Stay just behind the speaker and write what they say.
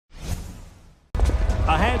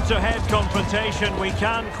A head-to-head confrontation we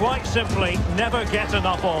can quite simply never get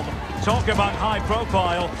enough of. Talk about high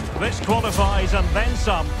profile, this qualifies and then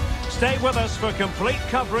some. Stay with us for complete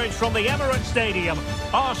coverage from the Emirates Stadium.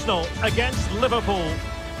 Arsenal against Liverpool.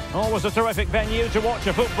 Always a terrific venue to watch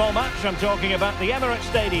a football match. I'm talking about the Emirates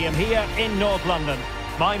Stadium here in North London.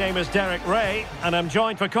 My name is Derek Ray, and I'm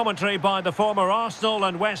joined for commentary by the former Arsenal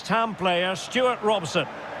and West Ham player Stuart Robson.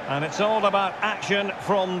 And it's all about action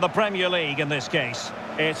from the Premier League in this case.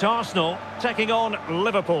 It's Arsenal taking on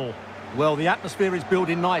Liverpool. Well, the atmosphere is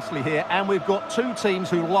building nicely here, and we've got two teams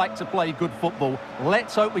who like to play good football.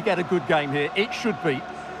 Let's hope we get a good game here. It should be.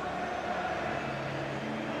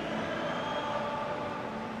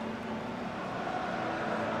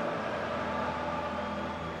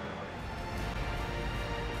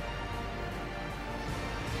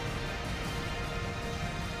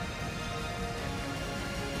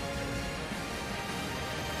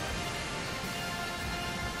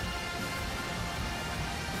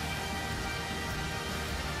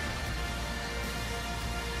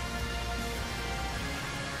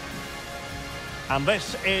 And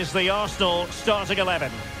this is the Arsenal starting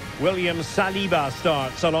 11. William Saliba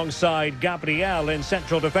starts alongside Gabriel in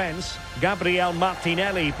central defence. Gabriel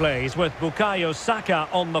Martinelli plays with Bukayo Saka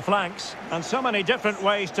on the flanks. And so many different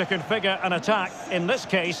ways to configure an attack. In this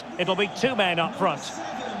case, it'll be two men up front.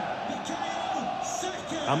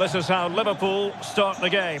 And this is how Liverpool start the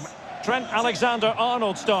game. Trent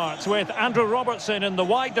Alexander-Arnold starts with Andrew Robertson in the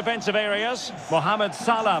wide defensive areas. Mohamed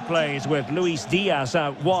Salah plays with Luis Díaz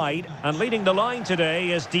out wide. And leading the line today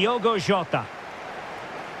is Diogo Jota.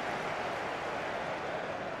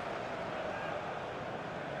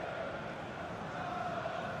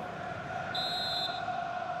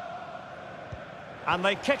 And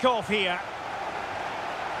they kick off here.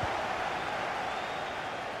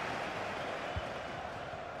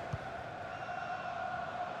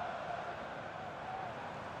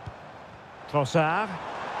 Trossard.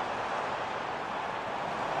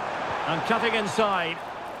 And cutting inside,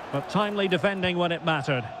 but timely defending when it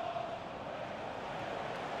mattered.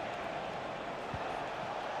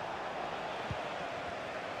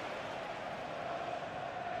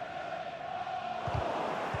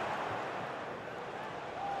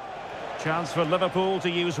 Chance for Liverpool to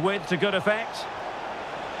use width to good effect.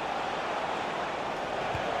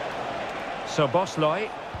 So Bosloy.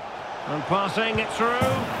 And passing it through.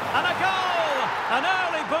 And a goal! An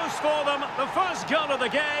early boost for them. The first goal of the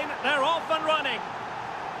game. They're off and running.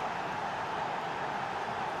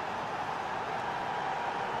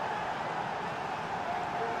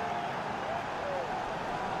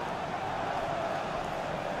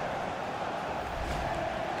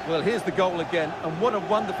 Well, here's the goal again, and what a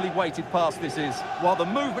wonderfully weighted pass this is. While the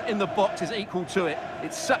movement in the box is equal to it,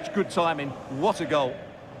 it's such good timing. What a goal.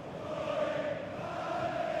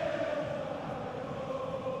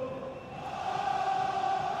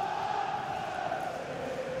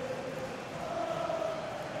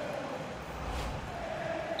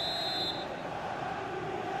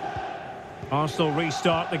 Arsenal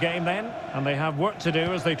restart the game then, and they have work to do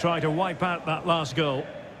as they try to wipe out that last goal.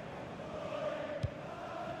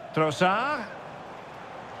 Trossard.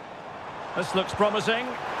 This looks promising.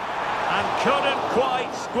 And couldn't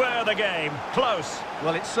quite square the game. Close.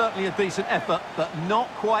 Well, it's certainly a decent effort, but not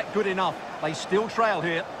quite good enough. They still trail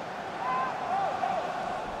here.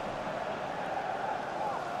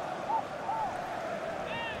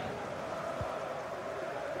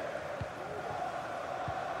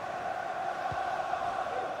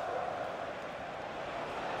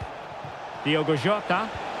 Diogo Jota.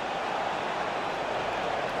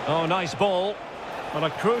 Oh, nice ball. But a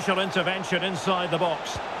crucial intervention inside the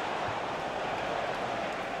box.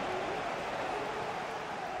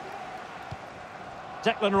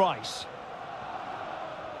 Declan Rice.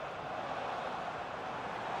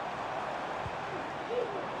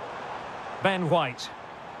 Ben White.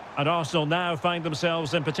 And Arsenal now find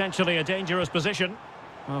themselves in potentially a dangerous position.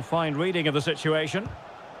 A fine reading of the situation.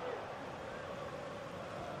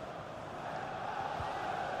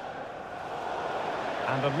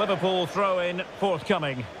 And a Liverpool throw-in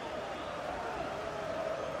forthcoming.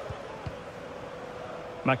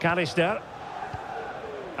 McAllister.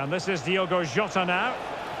 And this is Diogo Jota now.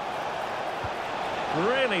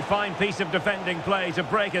 Really fine piece of defending play to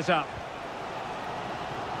break it up.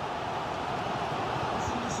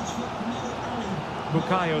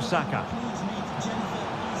 Bukayo Saka.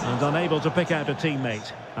 And unable to pick out a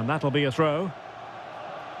teammate. And that'll be a throw.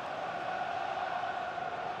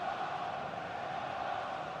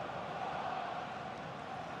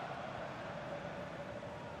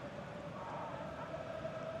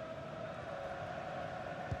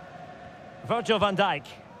 Virgil van Dijk.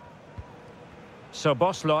 So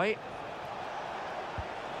Bosloy.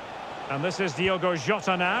 And this is Diogo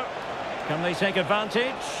Jota now. Can they take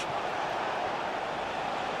advantage?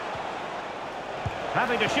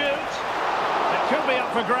 Happy to shoot. It could be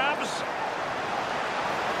up for grabs.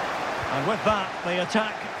 And with that, the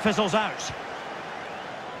attack fizzles out.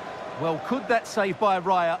 Well, could that save by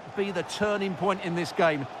Raya be the turning point in this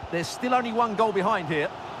game? There's still only one goal behind here.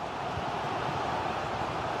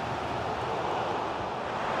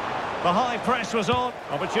 The high press was on.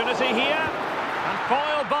 Opportunity here. And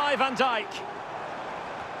foiled by Van Dijk.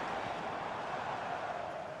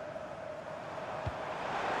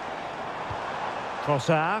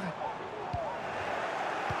 Trossard.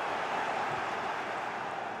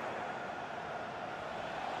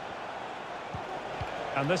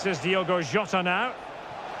 And this is Diogo Jota now.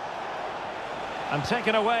 And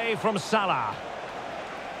taken away from Salah.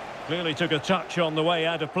 Clearly took a touch on the way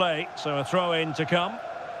out of play, so a throw-in to come.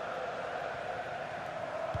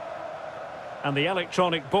 And the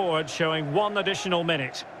electronic board showing 1 additional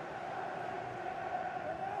minute.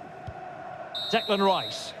 Declan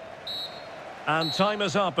Rice. And time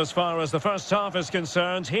is up as far as the first half is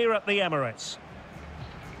concerned here at the Emirates.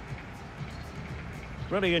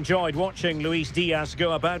 Really enjoyed watching Luis Díaz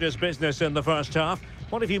go about his business in the first half.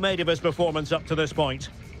 What have you made of his performance up to this point?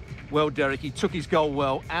 Well, Derek, he took his goal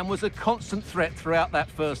well and was a constant threat throughout that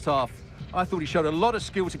first half. I thought he showed a lot of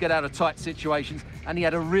skill to get out of tight situations, and he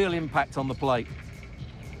had a real impact on the plate.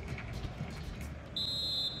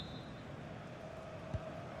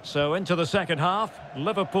 So into the second half,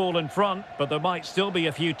 Liverpool in front, but there might still be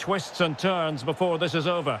a few twists and turns before this is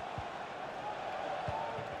over.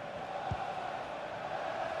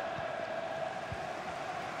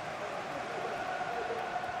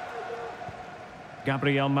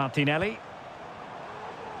 Gabriel Martinelli.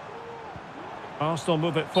 Arsenal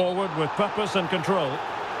move it forward with purpose and control.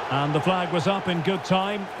 And the flag was up in good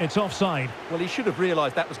time. It's offside. Well, he should have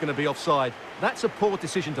realised that was going to be offside. That's a poor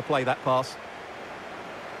decision to play that pass.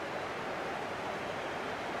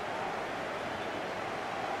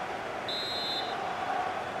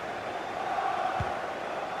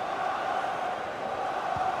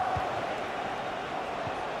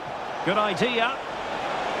 Good idea.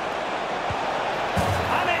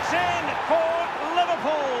 And it's in for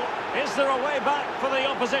Liverpool. Is there a way back for the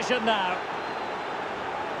opposition now?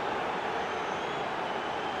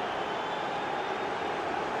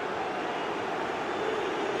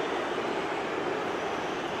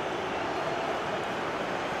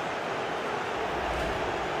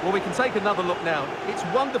 Well, we can take another look now. It's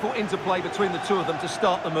wonderful interplay between the two of them to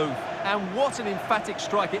start the move. And what an emphatic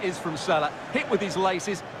strike it is from Salah. Hit with his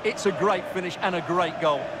laces, it's a great finish and a great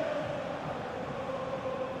goal.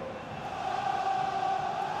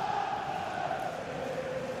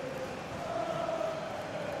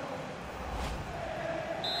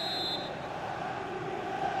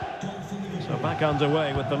 So back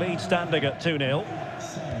underway with the lead standing at 2-0.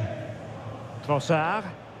 Trossard.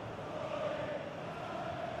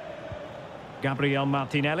 Gabriel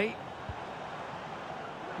Martinelli.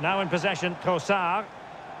 Now in possession, Trossard.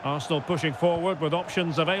 Arsenal pushing forward with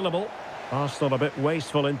options available. Arsenal a bit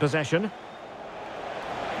wasteful in possession.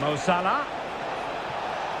 Mo Salah.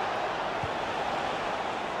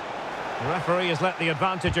 The referee has let the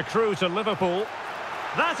advantage accrue to Liverpool.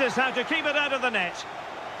 That is how to keep it out of the net.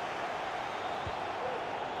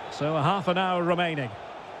 So a half an hour remaining.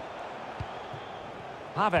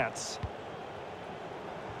 Havertz.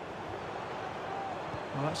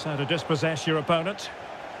 Well, that's how to dispossess your opponent.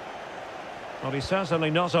 Well, he's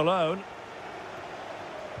certainly not alone.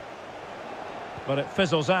 But it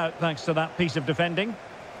fizzles out thanks to that piece of defending.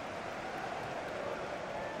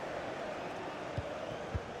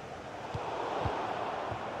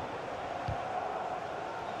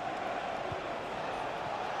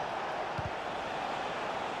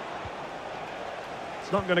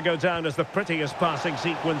 It's not going to go down as the prettiest passing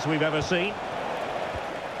sequence we've ever seen.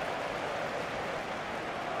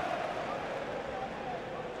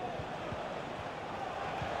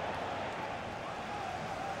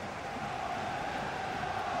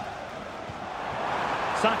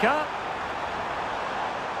 Saka.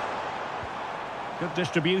 Good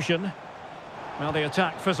distribution. Well, the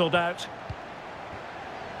attack fizzled out.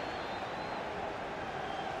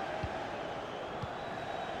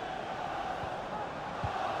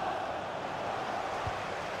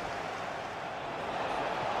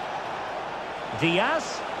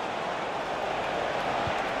 Díaz.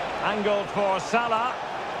 Angled for Salah.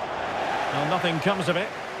 Well, nothing comes of it.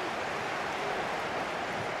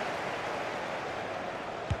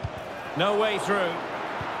 No way through.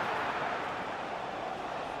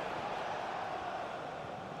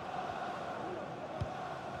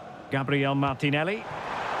 Gabriel Martinelli.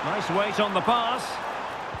 Nice weight on the pass.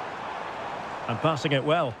 And passing it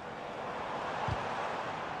well.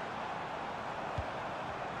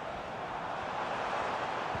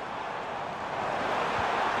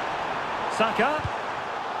 Saka.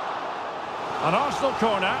 An Arsenal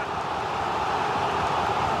corner.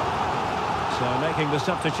 So making the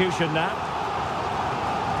substitution now.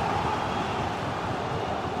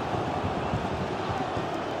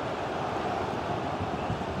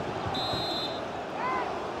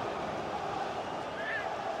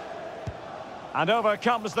 And over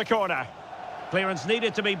comes the corner. Clearance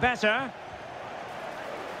needed to be better.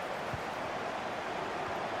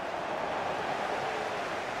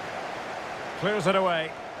 Clears it away.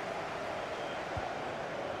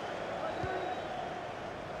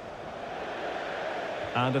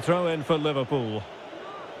 And a throw in for Liverpool.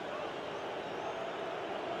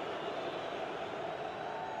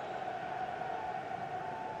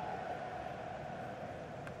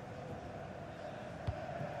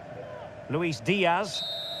 Díaz.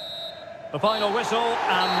 The final whistle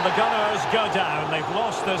and the Gunners go down. They've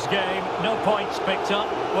lost this game. No points picked up.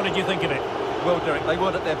 What did you think of it? Well, Derek, they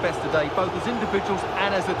weren't at their best today, both as individuals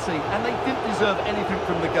and as a team, and they didn't deserve anything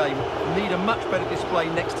from the game. Need a much better display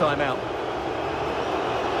next time out.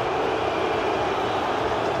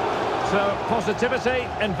 So, positivity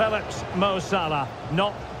envelops Mo Salah.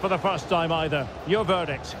 Not for the first time either. Your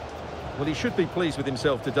verdict? Well, he should be pleased with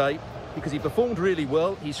himself today because he performed really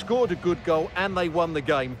well, he scored a good goal and they won the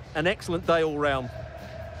game. An excellent day all round.